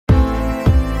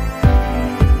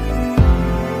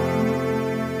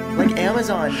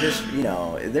Amazon just, you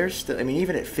know, there's still, I mean,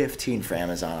 even at 15 for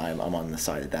Amazon, I'm on the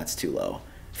side that that's too low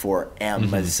for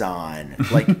Amazon.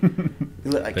 Like,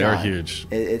 they are huge.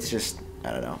 It's just,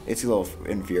 I don't know. It's a little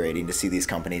infuriating to see these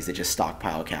companies that just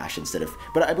stockpile cash instead of.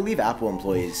 But I believe Apple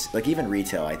employees, like even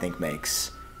retail, I think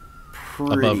makes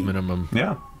pretty above minimum.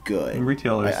 Yeah, good. And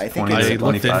retail is I think 20 I to looked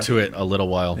 25. into it a little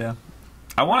while. Yeah,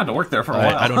 I wanted to work there for a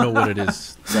while. I don't know what it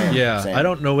is. Same. I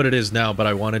don't know what it is now, but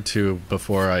I wanted to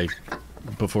before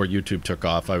YouTube took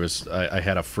off. I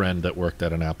had a friend that worked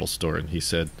at an Apple store, and he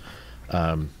said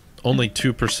only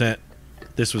 2%.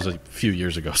 This was a few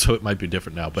years ago, so it might be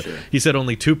different now. But he said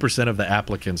only 2% of the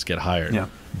applicants get hired. Yeah.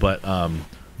 But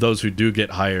those who do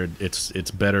get hired,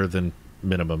 it's better than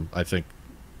minimum. I think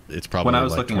it's probably when I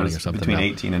was like looking, it 20 was or something between now.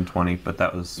 18 and 20, but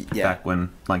that was back when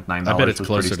like $9 I bet it's was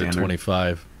closer pretty to standard.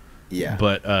 25. Yeah.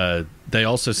 But they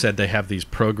also said they have these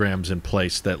programs in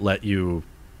place that let you,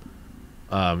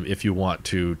 if you want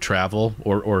to travel,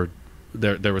 or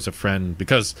there was a friend,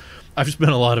 because I've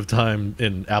spent a lot of time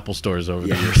in Apple stores over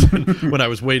the years. When I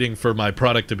was waiting for my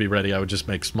product to be ready, I would just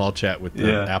make small chat with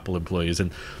the Apple employees,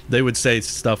 and they would say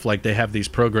stuff like they have these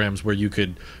programs where you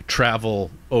could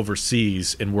travel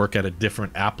overseas and work at a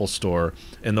different Apple store,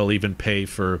 and they'll even pay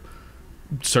for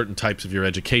certain types of your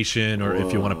education, or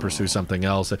if you want to pursue something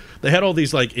else. They had all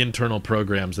these like internal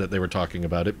programs that they were talking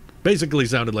about. It basically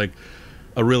sounded like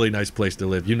a really nice place to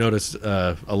live. You notice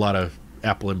a lot of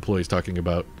Apple employees talking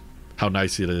about how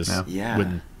nice it is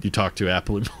when you talk to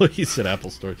Apple employees at Apple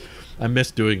stores. I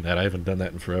miss doing that. I haven't done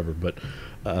that in forever, but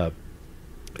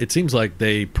it seems like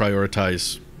they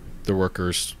prioritize their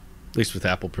workers, at least with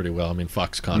Apple, pretty well. I mean,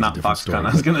 Foxconn's a different story.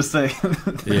 Not Foxconn, I was going to say.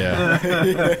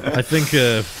 Yeah.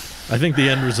 I think the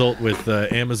end result with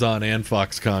Amazon and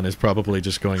Foxconn is probably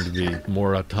just going to be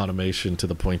more automation, to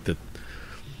the point that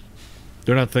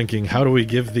they're not thinking, how do we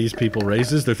give these people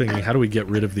raises? They're thinking, how do we get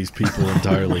rid of these people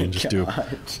entirely and just do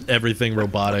everything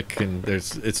robotic? And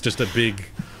it's just a big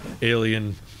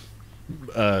alien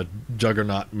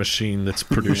juggernaut machine that's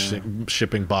producing,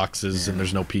 shipping boxes, and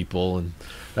there's no people, and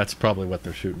that's probably what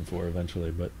they're shooting for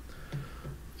eventually. But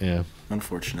yeah,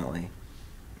 unfortunately,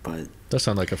 but does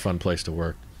sound like a fun place to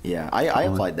work. Yeah, I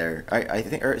applied there. I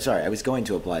think, I was going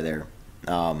to apply there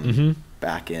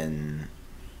back in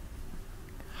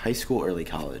high school, early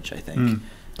college, I think.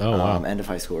 Oh, wow. End of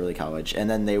high school, early college. And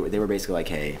then they were basically like,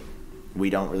 hey, we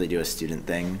don't really do a student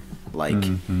thing. Like,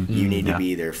 you need to be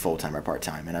either full-time or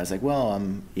part-time. And I was like, well,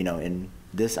 I'm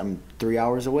 3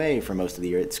 hours away for most of the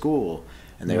year at school.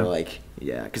 And they were like,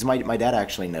 yeah, because my dad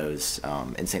actually knows,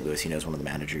 in St. Louis, he knows one of the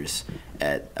managers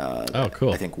at,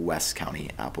 cool. I think, West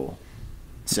County Apple.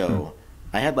 So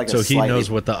I had like so he knows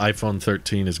what the iPhone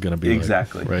 13 is going to be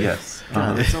exactly, like, right? Yes.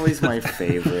 God, it's always my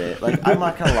favorite. Like, I'm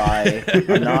not going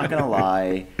to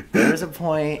lie. There was a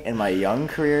point in my young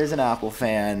career as an Apple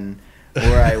fan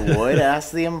where I would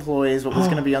ask the employees what was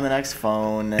going to be on the next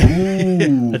phone.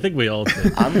 I think we all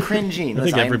did. I'm cringing. I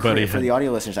think everybody for the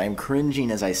audio listeners, I am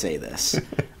cringing as I say this.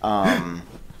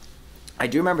 I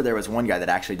do remember there was one guy that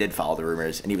actually did follow the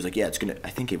rumors, and he was like, yeah, it's going to, I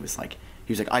think it was like,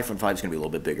 he was like, iPhone 5 is going to be a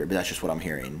little bit bigger, but that's just what I'm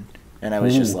hearing. And I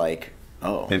was just like,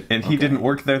 oh. And he didn't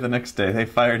work there the next day. They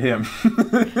fired him.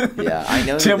 Yeah, I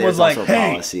know Tim that was there's like, also a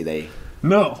hey, policy they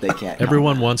can't.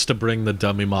 Everyone wants to bring the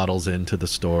dummy models into the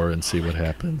store and see what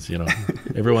happens. You know,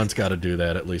 everyone's got to do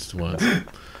that at least once.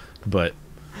 But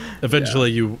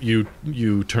eventually,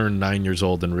 you turn 9 years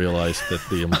old and realize that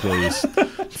the employees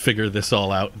figure this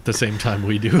all out at the same time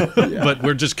we do. But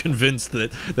we're just convinced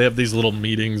that they have these little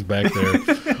meetings back there.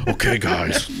 Okay,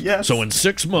 guys. Yes. So in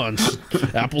 6 months,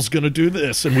 Apple's going to do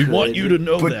this, and we want you to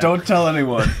know that. But don't tell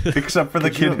anyone, except for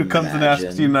the kid who comes and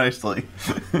asks you nicely.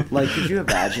 Like, could you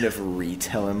imagine if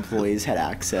retail employees had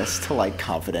access to, like,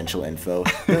 confidential info?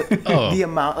 The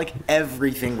amount, like,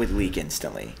 everything would leak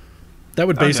instantly. That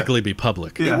would basically be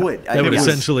public. Yeah. It would. That would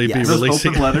essentially be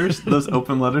releasing... Those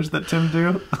open letters that Tim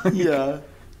do? Yeah.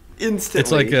 Instantly.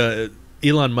 It's like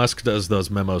Elon Musk does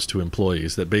those memos to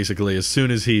employees that basically as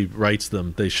soon as he writes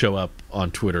them, they show up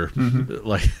on Twitter.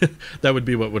 Like that would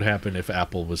be what would happen if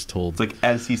Apple was told. It's like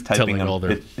as he's typing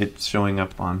them, it's showing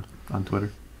up on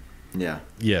Twitter. Yeah.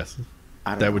 Yes.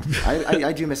 I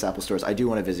do miss Apple stores. I do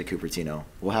want to visit Cupertino.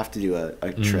 We'll have to do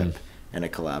a trip and a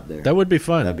collab there. That would be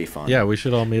fun. That'd be fun. Yeah, we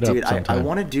should all meet up sometime. I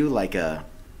want to do like an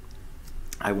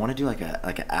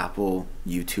Apple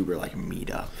YouTuber like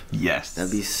meetup. Yes.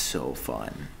 That'd be so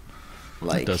fun.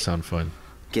 Like, that does sound fun.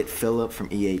 Get Philip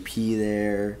from EAP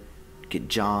there. Get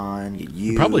John. Get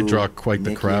you. You'd probably draw quite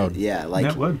the crowd. Yeah, like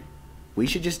that would. We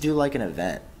should just do like an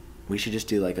event. We should just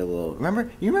do like a little.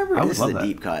 You remember? This is a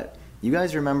deep cut. You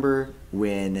guys remember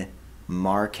when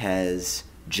Marquez,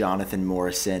 Jonathan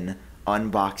Morrison,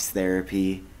 Unbox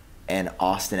Therapy and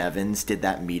Austin Evans did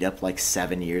that meetup like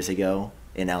 7 years ago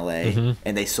in LA,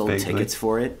 and they sold tickets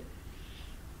for it.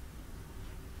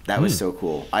 That was so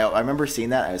cool. I remember seeing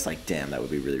that. I was like, damn, that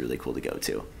would be really, really cool to go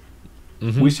to.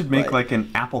 We should make like an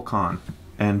AppleCon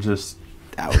and just...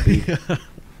 That would be...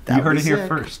 You heard it here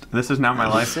first. This is now my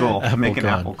life goal. Make an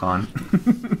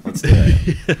AppleCon. Let's do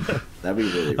it. That'd be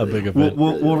really, really big cool. event.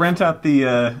 We'll rent out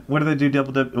the... what do they do?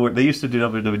 They used to do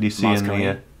WWDC in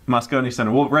the Moscone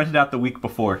Center. We'll rent it out the week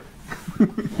before.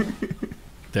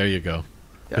 There you go.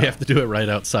 Yeah. We have to do it right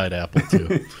outside Apple,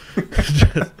 too.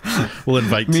 We'll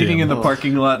invite Meeting Tim. in the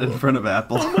parking lot in front of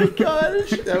Apple. Oh my gosh,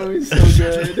 that would be so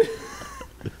good.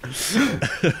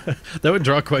 That would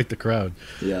draw quite the crowd.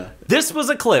 Yeah. This was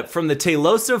a clip from the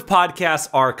Tailosive Podcast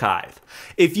Archive.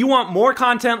 If you want more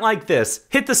content like this,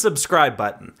 hit the subscribe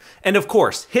button. And of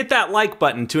course, hit that like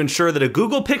button to ensure that a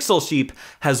Google Pixel sheep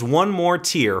has one more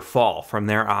tear fall from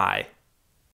their eye.